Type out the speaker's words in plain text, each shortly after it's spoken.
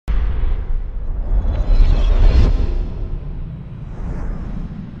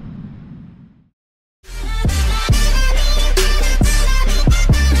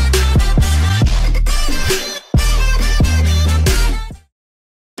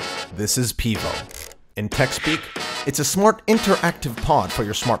This is Pivo. In tech speak, it's a smart interactive pod for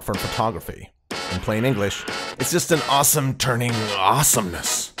your smartphone photography. In plain English, it's just an awesome turning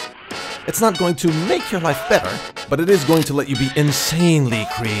awesomeness. It's not going to make your life better, but it is going to let you be insanely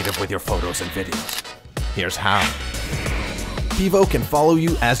creative with your photos and videos. Here's how. Pivo can follow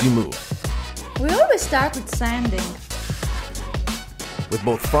you as you move. We always start with sanding. With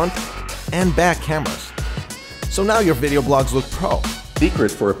both front and back cameras. So now your video blogs look pro.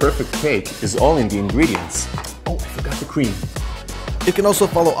 Secret for a perfect cake is all in the ingredients. Oh, I forgot the cream. It can also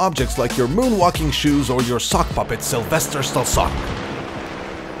follow objects like your moonwalking shoes or your sock puppet Sylvester Stalsock.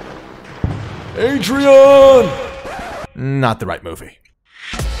 Adrian! Not the right movie.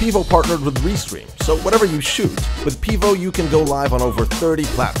 Pivo partnered with Restream, so whatever you shoot, with Pivo you can go live on over 30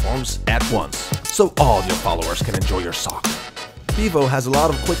 platforms at once, so all your followers can enjoy your sock. Pivo has a lot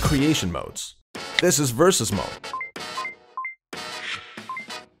of quick creation modes. This is Versus mode.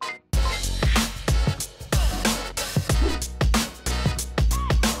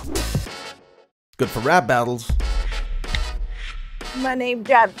 Good for rap battles. My name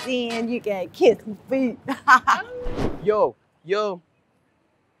drops in, you can kiss my feet. Yo.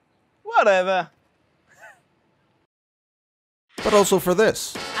 Whatever. But also for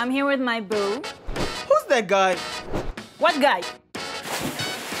this. I'm here with my boo. Who's that guy? What guy?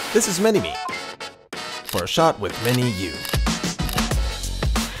 This is Mini-Me. For a shot with many you.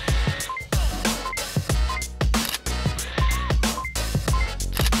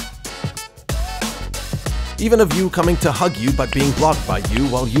 Even a view coming to hug you but being blocked by you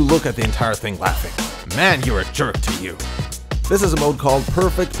while you look at the entire thing laughing. Man, you're a jerk to you. This is a mode called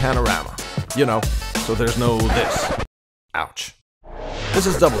Perfect Panorama. You know, so there's no this. Ouch. This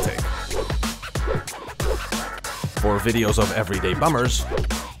is Double Take. For videos of everyday bummers.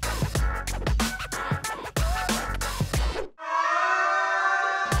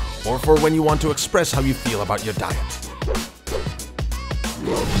 Or for when you want to express how you feel about your diet.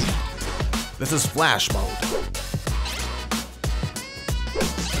 This is Flash mode.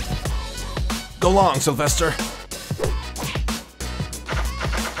 Go long, Sylvester.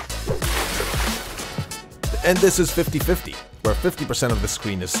 And this is 50-50, where 50% of the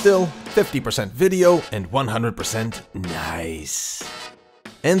screen is still, 50% video, and 100% nice.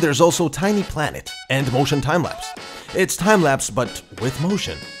 And there's also Tiny Planet and Motion Time-Lapse. It's time-lapse, but with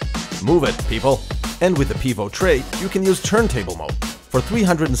motion. Move it, people. And with the Pivo tray, you can use turntable mode for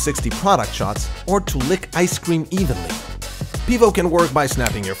 360 product shots or to lick ice cream evenly. Pivo can work by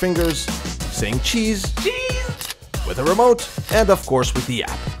snapping your fingers, saying cheese, with a remote, and of course with the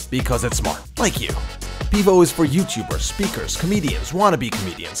app, because it's smart, like you. Pivo is for YouTubers, speakers, comedians, wannabe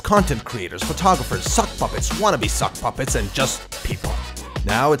comedians, content creators, photographers, sock puppets, wannabe sock puppets, and just people.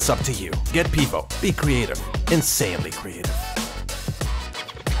 Now it's up to you. Get Pivo. Be creative. Insanely creative.